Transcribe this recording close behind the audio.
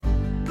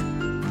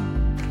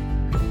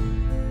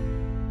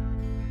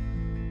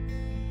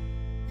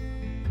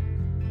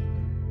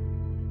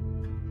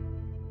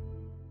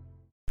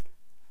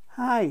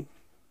Hi,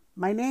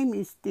 my name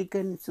is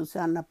Deacon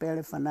Susana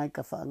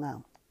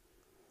Pelefanay.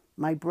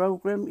 My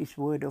program is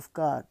Word of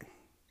God.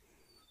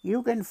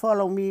 You can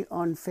follow me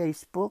on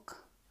Facebook,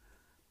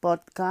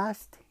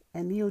 podcast,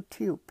 and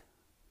YouTube.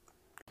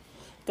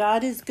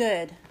 God is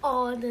good.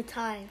 All the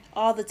time.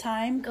 All the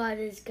time. God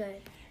is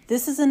good.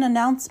 This is an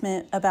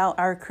announcement about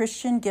our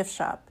Christian gift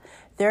shop.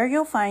 There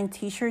you'll find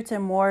t-shirts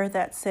and more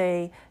that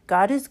say,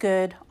 God is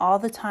good all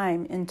the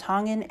time in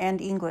Tongan and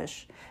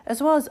English,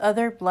 as well as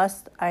other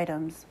blessed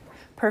items.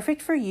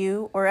 Perfect for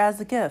you or as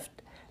a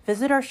gift.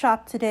 Visit our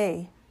shop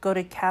today. Go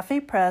to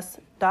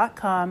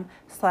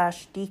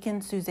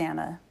cafepress.com/Deacon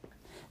Susanna.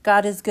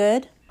 God is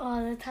good.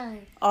 All the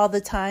time. All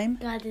the time.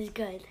 God is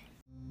good.